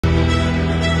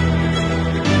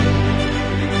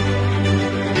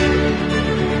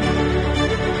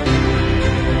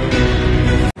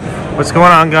What's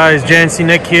going on, guys?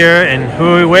 Demjancik here, and who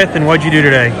are we with, and what'd you do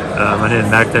today? My name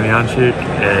is Demjancik,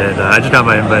 and I just got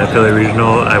my invite at Philly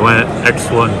Regional. I went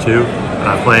X1-2,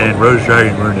 playing Rose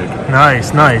Dragon Runick. Nice.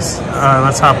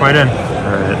 Let's hop right in.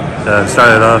 Alright,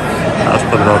 started off, I'll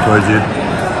flip it all towards you.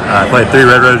 I played 3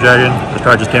 Red Rose Dragon. This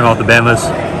card just came off the ban list.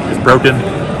 It's broken.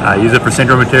 Use it for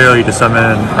synchro material. You just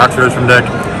summon Rox Rose from deck.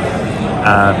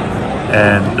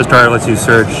 And this card lets you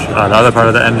search the other part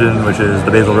of the engine, which is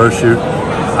the Basil Rose Shoot,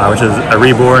 which is a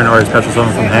reborn or a special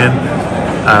summon from hand.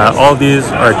 All of these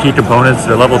are key components.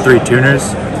 They're level 3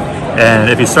 tuners. And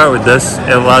if you start with this,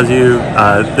 it allows you,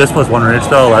 this plus 1 Runick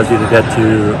spell allows you to get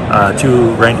to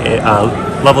 2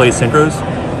 level 8 synchros.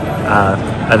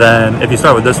 And then if you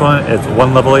start with this one, it's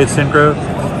 1 level 8 synchro,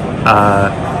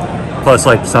 plus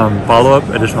like some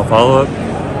additional follow-up.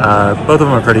 Both of them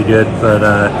are pretty good, but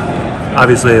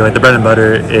obviously, like, the bread and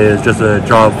butter is just a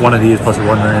draw of 1 of these plus a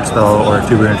 1 Runick spell or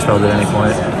 2 Runick spells at any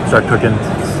point. Start cooking.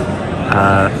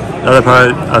 The other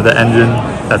part of the engine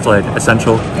that's like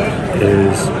essential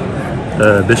is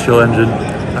the Bestial engine.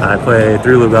 I play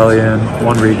 3 Lubellion,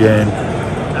 1 Regain,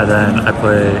 and then I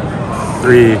play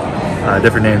 3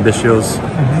 different named Bestials.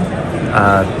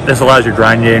 This allows your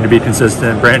grind game to be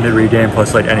consistent. Branded Regain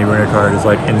plus like any Runick card is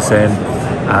like insane.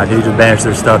 You just banish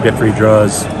their stuff, get free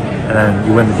draws, and then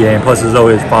you win the game. Plus there's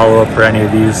always follow-up for any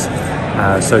of these.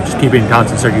 So just keeping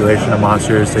constant circulation of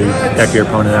monsters so you deck your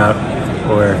opponent out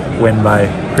or win by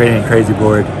creating a crazy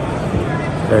board.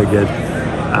 Very good.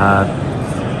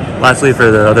 Lastly, for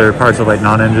the other parts of like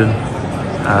non-engine,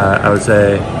 I would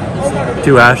say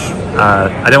 2 Ash.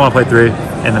 I didn't want to play 3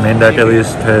 in the main deck at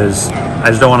least, because I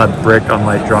just don't want to brick on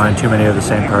like drawing too many of the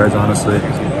same cards, honestly.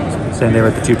 Same thing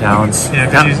with the 2 Talents. Yeah,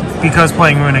 because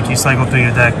playing Runick, you cycle through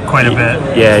your deck quite a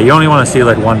bit. Yeah, you only want to see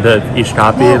like 1 to each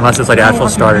copy, unless it's like an actual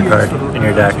starter card in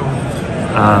your deck.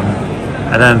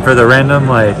 And then for the random,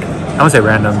 like, I won't say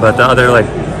random, but the other like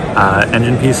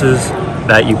engine pieces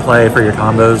that you play for your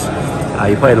combos,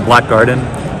 you play the Black Garden,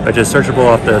 which is searchable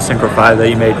off the Synchro 5 that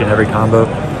you make in every combo.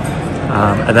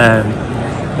 And then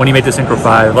when you make the Synchro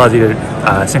 5, it allows you to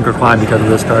Synchro Climb because of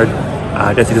this card.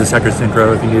 Gets you to the second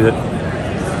Synchro if you need it.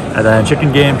 And then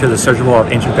Chicken Game, because it's searchable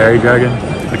off Ancient Fairy Dragon,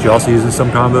 which you also use in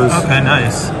some combos. Okay,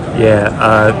 nice.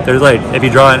 Yeah, there's like, if you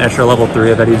draw an extra level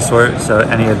 3 of any sort, so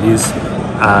any of these,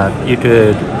 you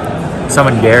could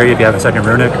summon Gary if you have a second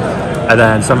Runick, and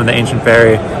then summon the Ancient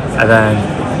Fairy, and then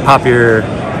pop your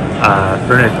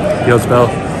Runick field spell,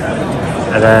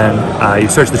 and then you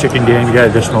search the Chicken Game, you get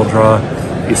additional draw,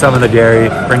 you summon the Gary,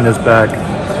 bring this back,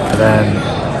 and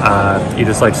then you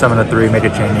just like summon a 3, make a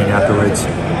chain link afterwards.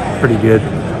 Pretty good.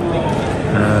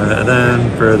 And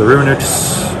then for the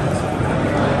Runicks,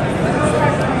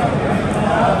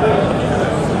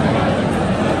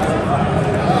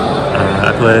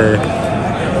 I play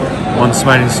 1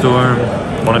 Smiting Storm,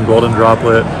 1 Golden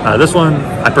Droplet. This one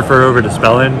I prefer over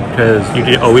Dispelling because you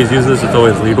can always use this. It's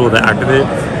always legal to activate.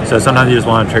 So sometimes you just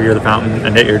want to trigger the fountain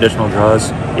and get your additional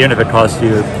draws. Even if it costs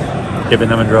you giving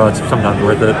them a draw, it's sometimes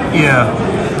worth it. Yeah.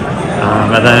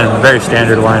 And then very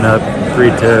standard lineup: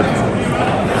 3 Tip,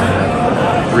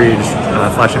 3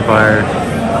 Flashing Fire,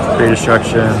 3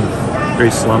 Destruction, 3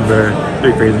 Slumber,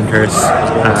 3 Freezing Curse.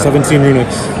 17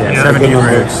 Runicks. Yeah, 17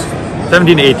 Runicks.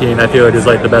 17 to 18 I feel like is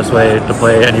like the best way to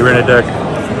play any Runick deck.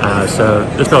 So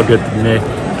this felt good for me.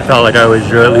 I felt like I always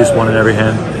drew at least 1 in every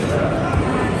hand.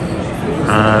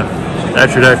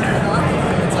 Extra deck,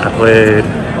 I played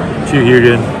 2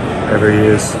 Yugioh, whatever he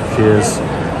is, she is.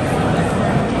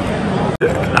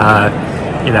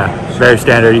 You know, very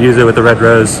standard. You use it with the Red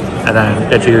Rose, and then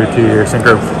get you to your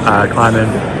Synchro Climbing.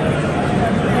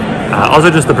 Also,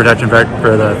 just the protection effect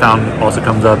for the fountain also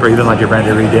comes up, or even like your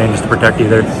Branded Regain, just to protect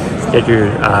either. Get your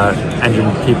engine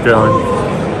keep going.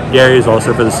 Gary is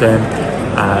also for the same.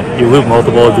 You loop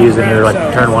multiple of these in your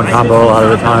like turn 1 combo a lot of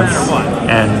the time,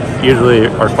 and usually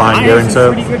are fine doing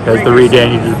so, because the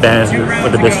Regain you just banish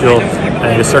with the Bestial,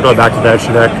 and you just circle it back to the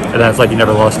extra deck, and then it's like you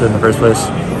never lost it in the first place.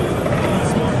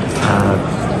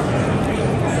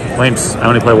 Flames, I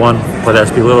only play 1, play the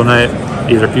SP Little Knight.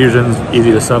 These are fusions,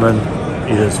 easy to summon.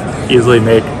 You just easily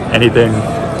make anything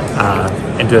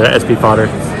into SP fodder.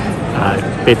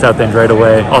 Baits out things right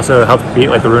away. Also helps beat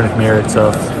like the Runick Mirror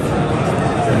itself.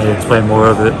 I need to explain more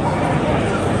of it.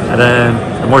 And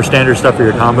then the more standard stuff for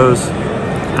your combos.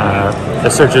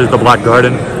 This searches the Black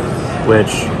Garden,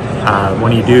 which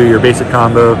when you do your basic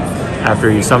combo, after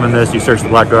you summon this, you search the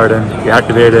Black Garden, you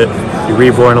activate it, you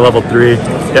reborn a level 3,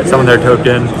 get summon their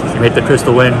token, you make the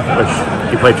Crystal Wing, which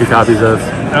you play 2 copies of.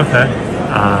 Okay.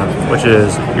 Which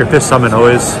is your 5th summon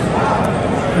always.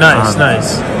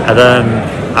 Nice. And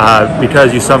then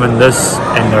because you summon this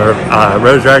and the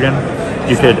Rose Dragon,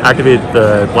 you could activate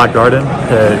the Black Garden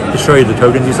to destroy the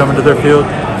tokens you summon to their field,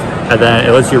 and then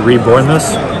it lets you reborn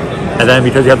this. And then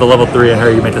because you have the level 3 in her,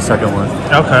 you make the second one.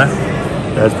 Okay.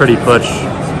 That's pretty clutch.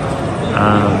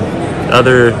 The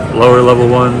other lower level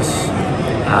ones,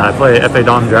 I play FA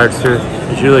Dom Dragster.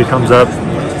 It usually comes up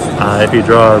if you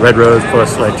draw a red rose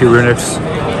plus like 2 Runicks.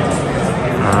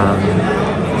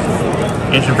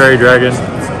 Ancient Fairy Dragon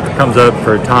comes up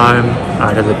for time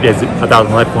because it gives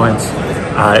 1,000 life points.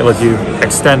 It lets you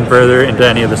extend further into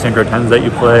any of the Synchro 10s that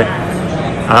you play.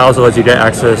 Also lets you get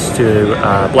access to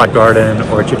Black Garden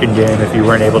or Chicken Game if you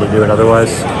weren't able to do it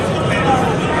otherwise.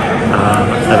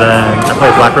 And then I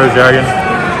played Black Rose Dragon.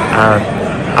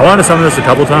 I wanted to summon this a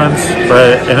couple times,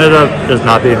 but it ended up just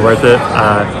not being worth it.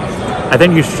 I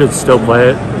think you should still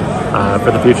play it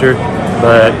for the future,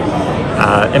 but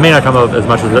it may not come up as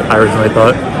much as I originally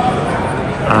thought.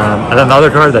 And then the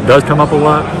other card that does come up a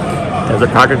lot is a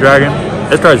Pocket Dragon.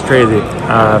 This card is crazy.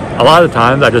 A lot of the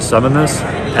times I just summon this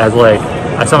as like,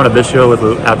 I summon a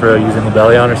Bishio after using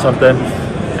Rebellion or something,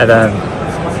 and then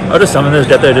I'll just summon this,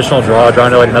 get the additional draw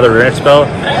into like another Runick spell,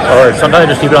 or sometimes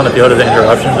just keep it on the field as an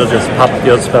interruption, so just pop a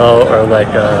field spell, or like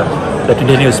the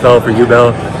continuous spell for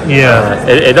Yugioh. Yeah.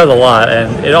 It does a lot,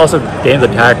 and it also gains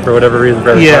attack for whatever reason.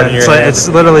 For yeah, it's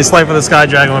literally Slife of the Sky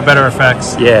Dragon with better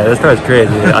effects. Yeah, this card is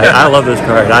crazy. I love this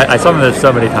card. I summon this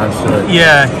so many times today.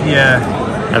 Yeah,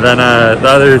 yeah. And then the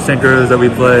other synchros that we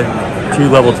play, 2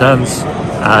 level 10s.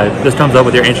 This comes up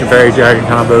with your Ancient Fairy Dragon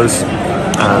combos.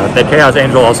 The Chaos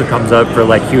Angel also comes up for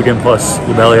like Hugin plus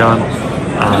Rebellion.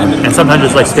 And sometimes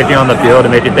just like sticking on the field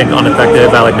and making things unaffected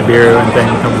by like Nibiru and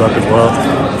things comes up as well.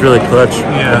 It's really clutch.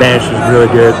 Yeah. The banish is really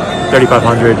good.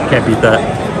 3,500, can't beat that.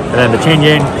 And then the Chain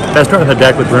Gang, best card in the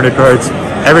deck with Runick cards.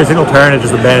 Every single turn it's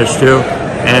just a banish too.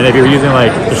 And if you're using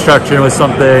like Destruction with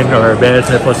something or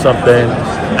Banishment plus something,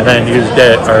 and then you just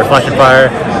get, or Flash and Fire,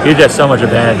 you get so much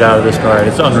advantage out of this card.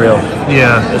 It's unreal.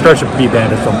 Yeah. This card should be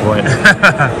banned at some point.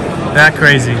 That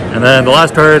crazy. And then the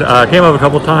last card came up a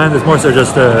couple times. It's more so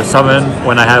just a summon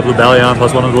when I have Rebellion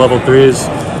plus one of the level 3s.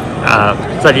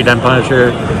 Psychic Den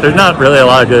Punisher. There's not really a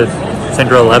lot of good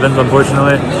Synchro 11s,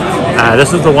 unfortunately.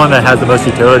 This is the one that has the most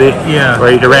utility. Yeah.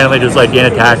 Where you can randomly just like gain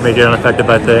attack, make it unaffected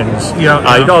by things. Yeah.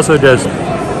 You can also just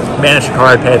banish a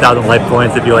card, pay 1,000 life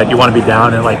points if you want to be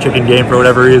down in like Chicken Game for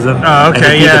whatever reason. Oh,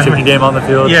 okay, and yeah. Keep the Chicken Game on the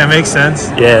field. Yeah, it makes sense.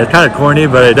 Yeah, it's kind of corny,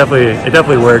 but it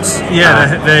definitely works.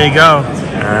 Yeah, there you go.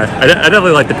 I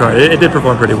definitely like the card. It did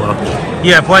perform pretty well.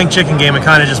 Yeah, playing Chicken Game, it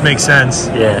kind of just makes sense.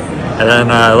 Yeah, and then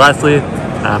lastly,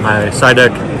 my side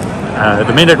deck.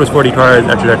 The main deck was 40 cards,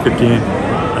 extra deck 15.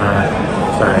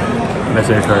 Sorry, I'm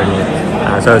missing a card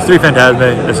here. So it's 3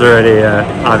 Phantasme. It's already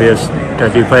obvious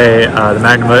because you play the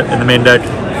Magnemite in the main deck.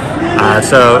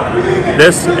 So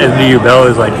this in the Yugioh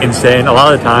is like insane. A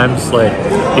lot of the times, like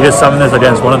you just summon this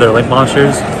against one of their link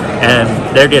monsters, and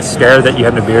they get scared that you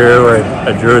have Nibiru or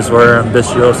a Druid's Worm,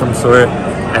 Bishio of some sort,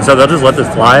 and so they'll just let this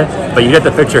fly. But you get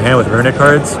to fix your hand with Runick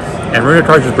cards, and Runick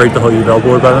cards just break the whole Yugioh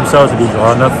board by themselves if you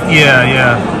draw enough. Yeah,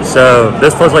 yeah. So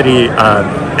this plus like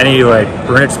any like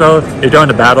Runick spell, you go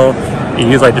into battle, you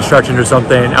use like Destruction or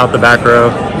something out the back row,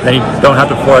 then you don't have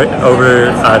to fight over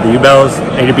the U-Bells,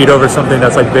 and you beat over something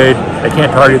that's like big. They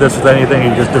can't target this with anything,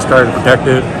 you just discard to protect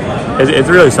it. It's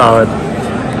really solid.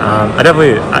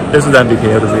 This is the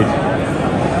MVP of the week.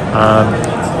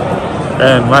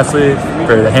 And lastly,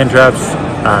 for the hand traps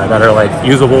that are like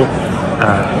usable,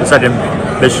 the second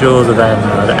Visuals, and then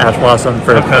the Ash Blossom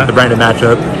for the branded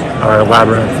matchup, or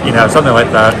Labyrinth, something like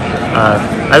that.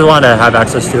 I just wanted to have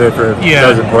access to it for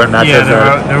those important matchups.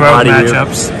 Yeah, the road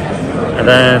matchups. And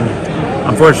then,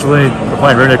 unfortunately, we're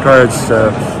playing Runick cards, so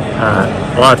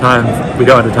a lot of times we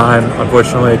go into time,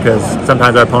 unfortunately, because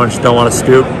sometimes our opponents don't want to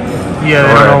scoop. Yeah,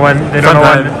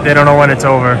 they don't know when it's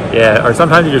over. Yeah, or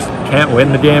sometimes you just can't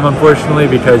win the game, unfortunately,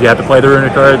 because you have to play the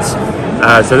Runick cards.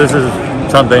 So this is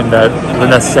something that is a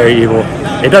necessary evil.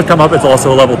 It does come up, it's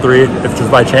also a level 3, if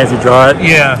just by chance you draw it.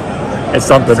 Yeah. It's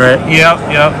something, right? Yep.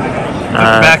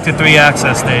 Back to 3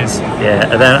 access days.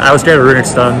 Yeah, and then I was scared of Runick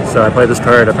Stun, so I played this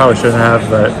card. I probably shouldn't have,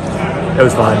 but it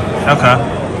was fine. Okay.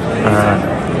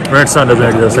 Runick Stun doesn't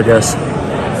exist, I guess.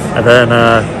 And then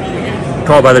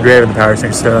Call by the Grave and the Power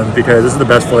Sink Stone, because this is the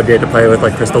best floodgate to play with,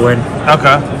 like Crystal Wing.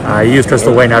 Okay. You use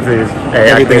Crystal Wing after you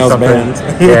activate something.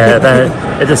 Yeah, then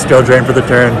it just skill drain for the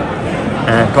turn.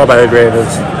 And Call by the Grave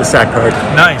is the sack card.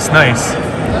 Nice.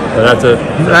 So that's it.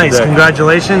 Nice.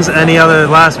 Congratulations. Any other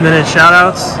last minute shout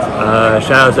outs?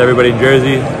 Shout out to everybody in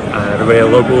Jersey, everybody at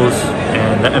Locals,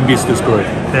 and the MB's Discord.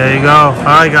 There you go. All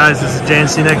right, guys. This is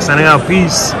Demjancik signing out.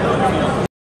 Peace.